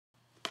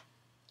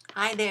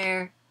Hi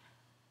there.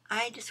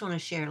 I just want to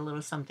share a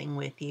little something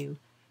with you.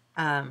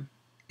 Um,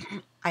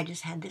 I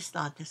just had this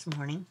thought this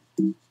morning.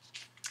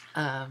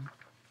 Um,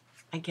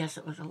 I guess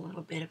it was a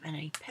little bit of an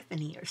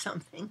epiphany or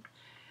something.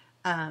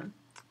 Um,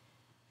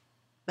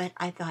 but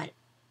I thought,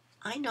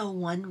 I know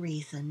one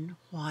reason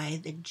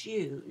why the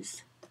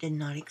Jews did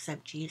not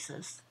accept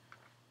Jesus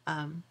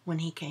when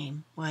he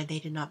came, why they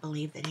did not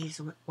believe that he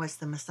was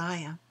the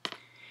Messiah.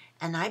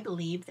 And I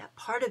believe that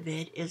part of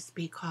it is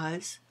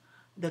because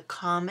the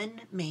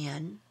common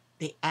man,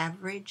 the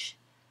average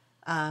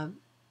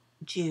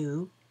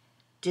Jew,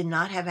 did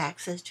not have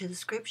access to the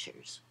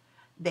scriptures.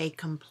 They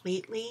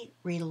completely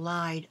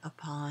relied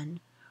upon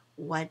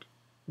what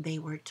they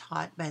were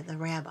taught by the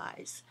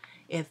rabbis.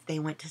 If they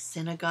went to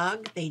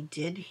synagogue, they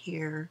did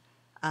hear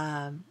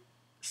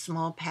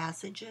small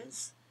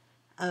passages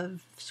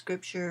of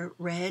scripture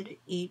read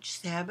each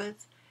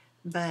Sabbath,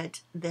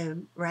 but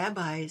the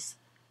rabbis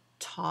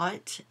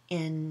taught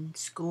in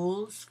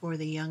schools for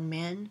the young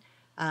men,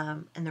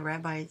 and the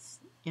rabbis,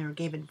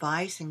 gave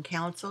advice and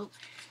counsel.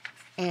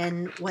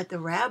 And what the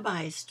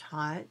rabbis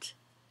taught,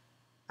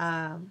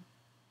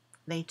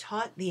 they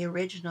taught the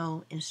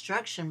original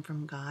instruction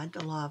from God,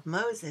 the law of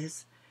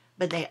Moses,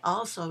 but they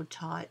also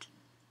taught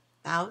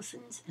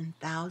thousands and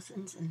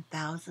thousands and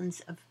thousands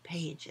of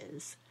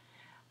pages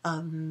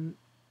of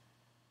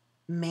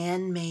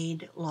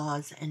man-made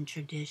laws and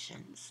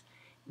traditions.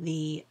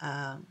 The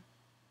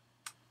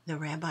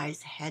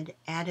rabbis had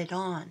added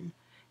on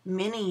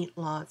many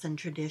laws and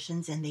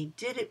traditions, and they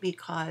did it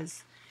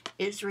because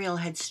Israel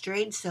had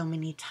strayed so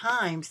many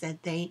times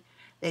that they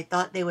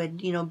thought they would,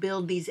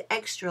 build these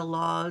extra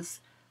laws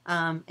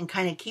and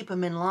kind of keep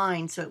them in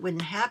line so it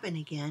wouldn't happen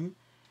again.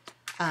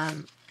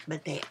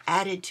 But they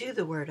added to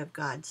the Word of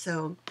God.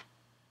 So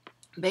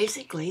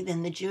basically,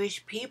 then the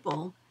Jewish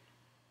people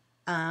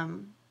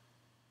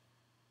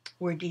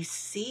were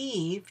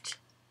deceived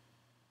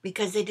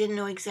because they didn't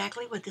know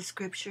exactly what the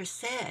Scripture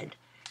said.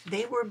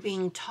 They were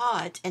being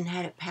taught and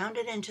had it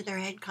pounded into their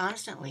head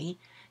constantly,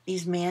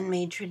 these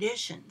man-made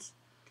traditions.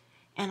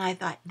 And I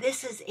thought,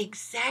 this is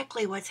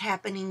exactly what's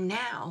happening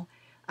now.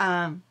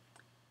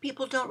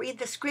 People don't read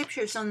the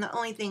scriptures, and the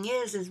only thing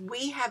is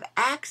we have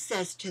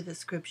access to the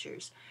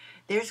scriptures.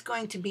 There's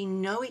going to be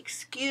no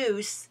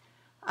excuse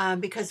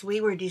because we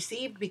were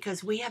deceived,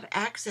 because we have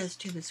access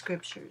to the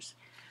scriptures.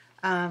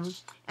 And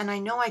I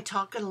know I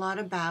talk a lot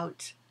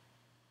about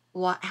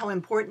how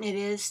important it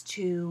is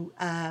to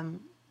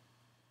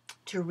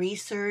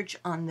research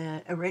on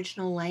the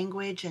original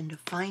language and to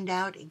find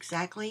out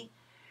exactly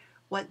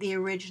what the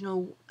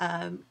original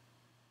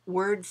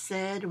word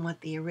said and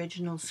what the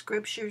original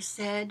scripture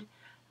said.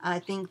 I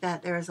think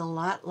that there is a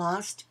lot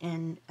lost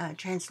in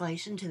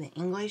translation to the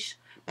English,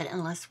 but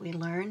unless we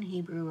learn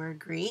Hebrew or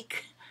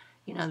Greek,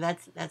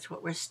 that's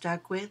what we're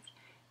stuck with.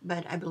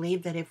 But I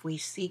believe that if we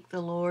seek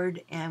the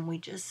Lord and we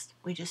just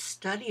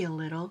study a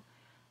little,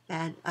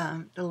 that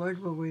the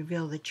Lord will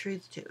reveal the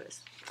truth to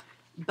us.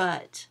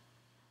 But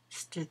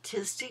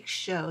statistics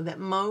show that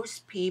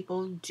most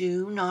people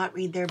do not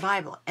read their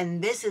Bible. And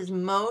this is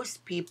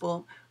most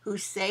people who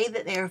say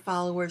that they are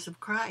followers of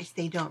Christ.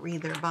 They don't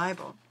read their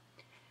Bible.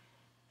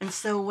 And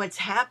so what's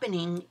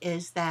happening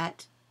is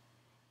that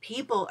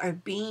people are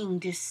being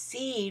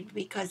deceived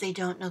because they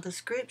don't know the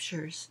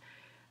scriptures.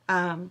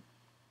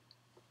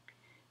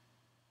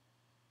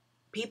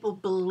 People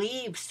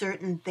believe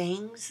certain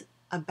things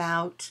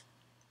about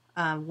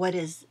what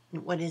is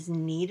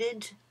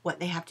needed, what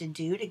they have to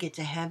do to get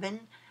to heaven.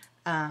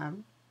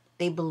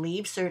 They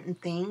believe certain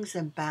things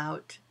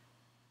about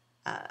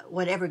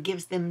whatever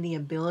gives them the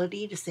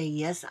ability to say,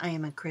 yes, I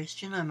am a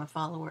Christian, I'm a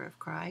follower of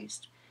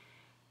Christ.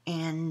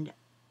 And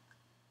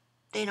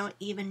they don't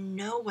even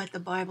know what the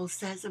Bible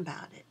says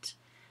about it.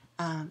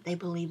 They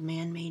believe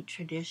man-made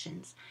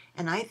traditions.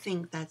 And I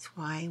think that's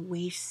why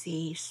we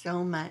see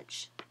so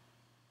much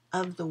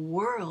of the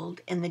world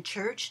in the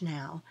church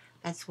now.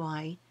 That's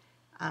why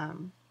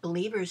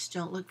believers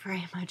don't look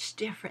very much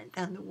different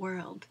than the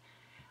world.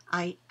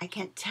 I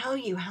can't tell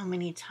you how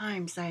many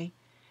times I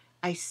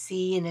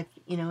see, and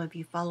if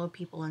you follow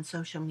people on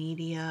social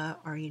media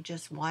or you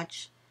just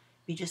watch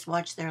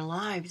their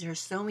lives, there's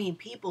so many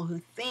people who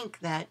think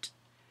that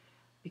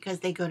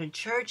because they go to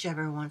church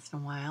every once in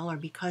a while, or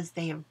because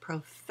they have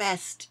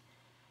professed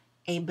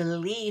a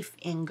belief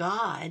in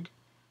God,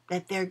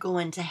 that they're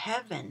going to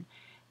heaven.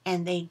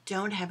 And they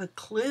don't have a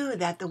clue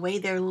that the way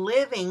they're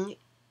living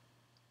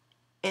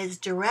is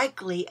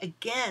directly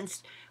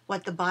against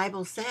what the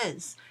Bible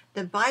says.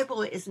 The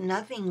Bible is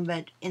nothing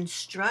but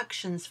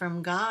instructions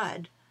from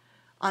God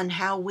on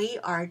how we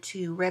are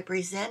to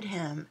represent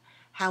Him,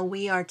 how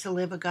we are to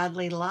live a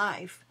godly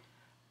life,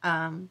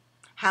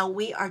 how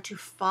we are to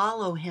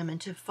follow Him and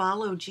to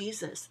follow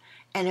Jesus.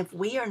 And if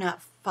we are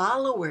not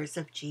followers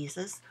of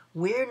Jesus,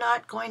 we're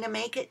not going to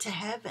make it to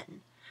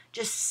heaven.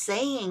 Just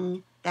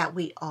saying that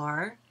we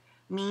are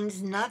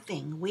means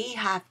nothing. We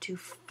have to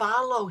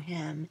follow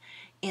Him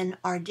in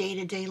our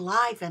day-to-day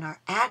life, in our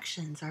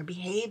actions, our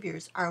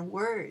behaviors, our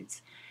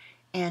words.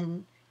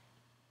 And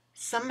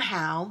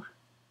somehow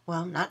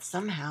well, not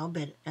somehow,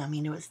 but I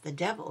mean, it was the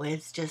devil.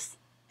 It's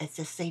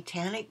a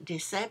satanic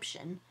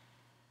deception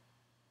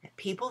that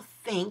people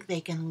think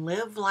they can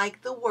live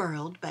like the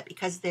world, but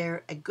because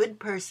they're a good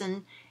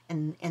person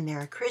and they're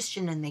a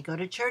Christian and they go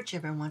to church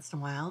every once in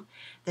a while,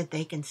 that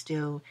they can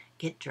still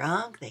get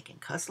drunk, they can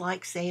cuss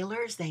like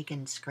sailors, they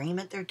can scream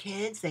at their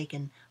kids, they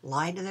can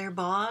lie to their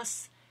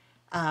boss,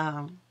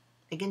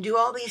 they can do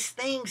all these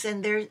things,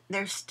 and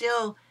they're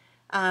still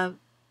uh,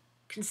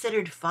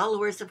 considered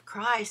followers of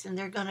Christ, and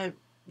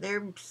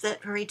they're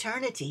set for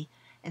eternity,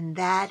 and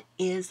that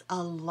is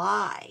a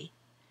lie.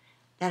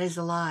 That is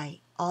a lie.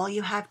 All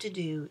you have to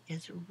do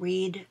is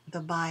read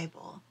the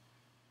Bible,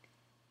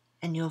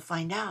 and you'll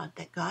find out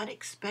that God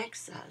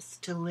expects us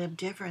to live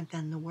different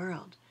than the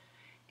world.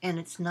 And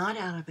it's not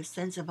out of a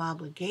sense of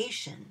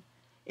obligation.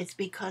 It's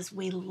because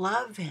we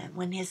love Him.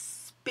 When His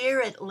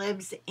Spirit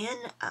lives in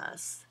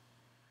us,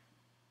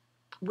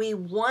 we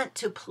want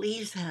to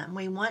please Him.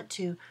 We want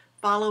to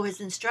follow His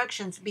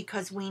instructions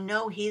because we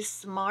know He's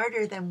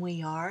smarter than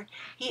we are.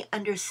 He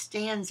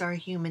understands our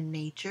human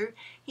nature.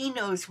 He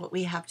knows what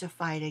we have to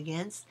fight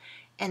against.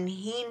 And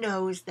He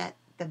knows that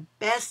the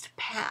best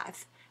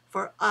path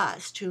for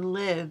us to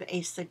live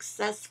a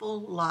successful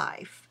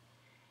life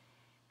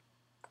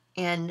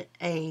and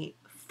a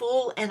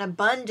full and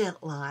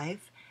abundant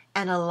life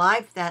and a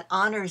life that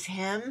honors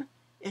Him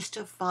is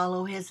to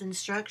follow His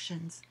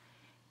instructions.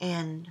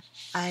 And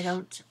I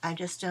don't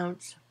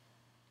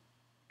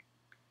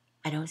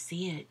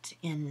see it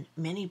in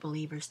many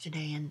believers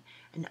today. And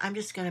I'm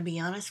just going to be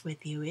honest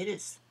with you.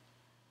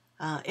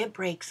 It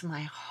breaks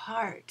my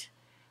heart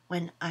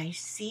when I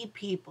see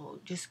people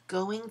just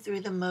going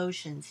through the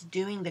motions,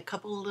 doing the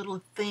couple of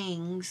little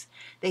things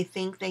they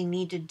think they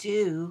need to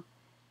do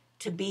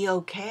to be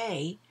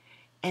okay,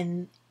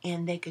 and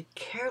they could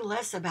care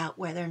less about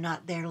whether or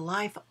not their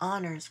life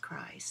honors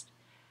Christ.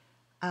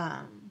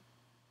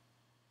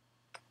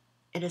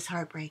 It is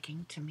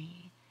heartbreaking to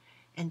me.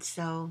 And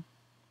so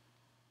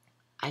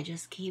I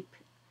just keep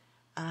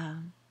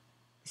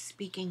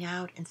speaking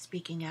out and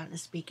speaking out and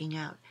speaking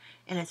out.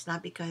 And it's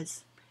not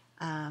because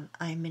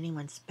I'm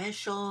anyone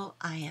special.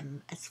 I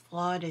am as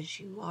flawed as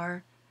you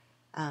are,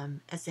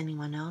 as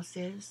anyone else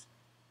is.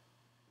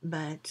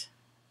 But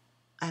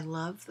I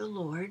love the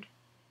Lord,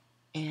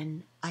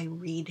 and I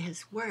read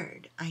His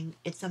Word.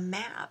 It's a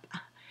map.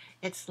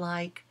 It's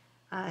like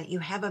you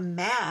have a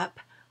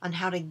map on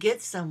how to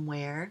get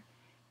somewhere,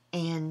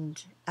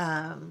 and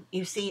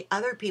you see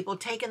other people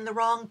taking the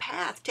wrong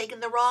path, taking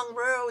the wrong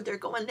road. They're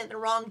going in the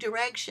wrong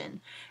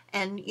direction.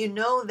 And you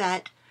know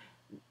that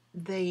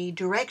the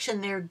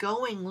direction they're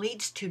going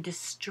leads to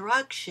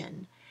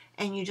destruction.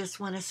 And you just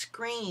want to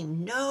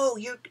scream, no,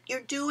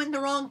 you're doing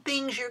the wrong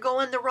things. You're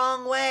going the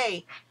wrong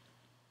way.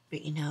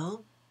 But you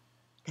know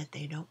that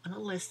they don't want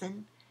to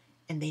listen,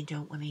 and they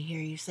don't want to hear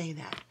you say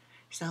that.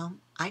 So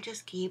I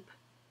just keep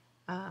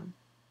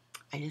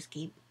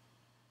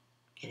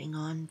getting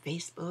on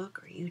Facebook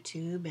or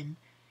YouTube,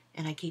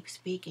 and I keep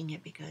speaking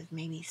it because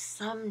maybe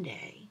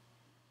someday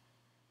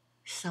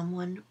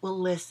someone will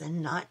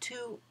listen, not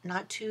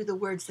to the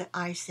words that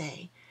I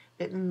say,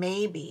 but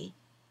maybe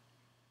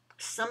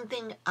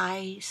something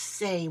I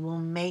say will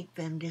make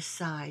them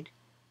decide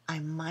I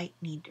might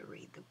need to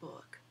read the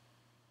book.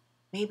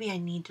 Maybe I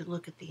need to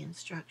look at the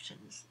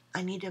instructions.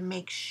 I need to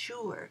make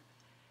sure,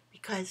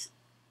 because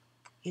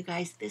you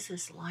guys, this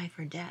is life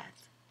or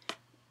death.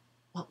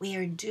 What we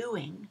are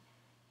doing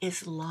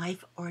is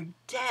life or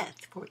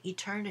death for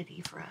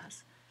eternity for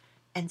us.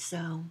 And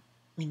so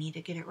we need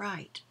to get it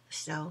right.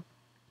 So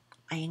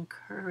I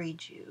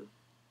encourage you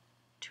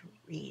to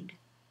read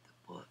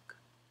the book.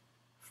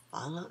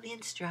 Follow the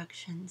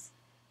instructions.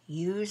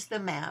 Use the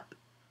map.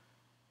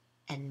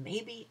 And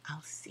maybe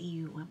I'll see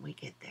you when we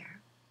get there.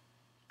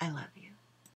 I love you.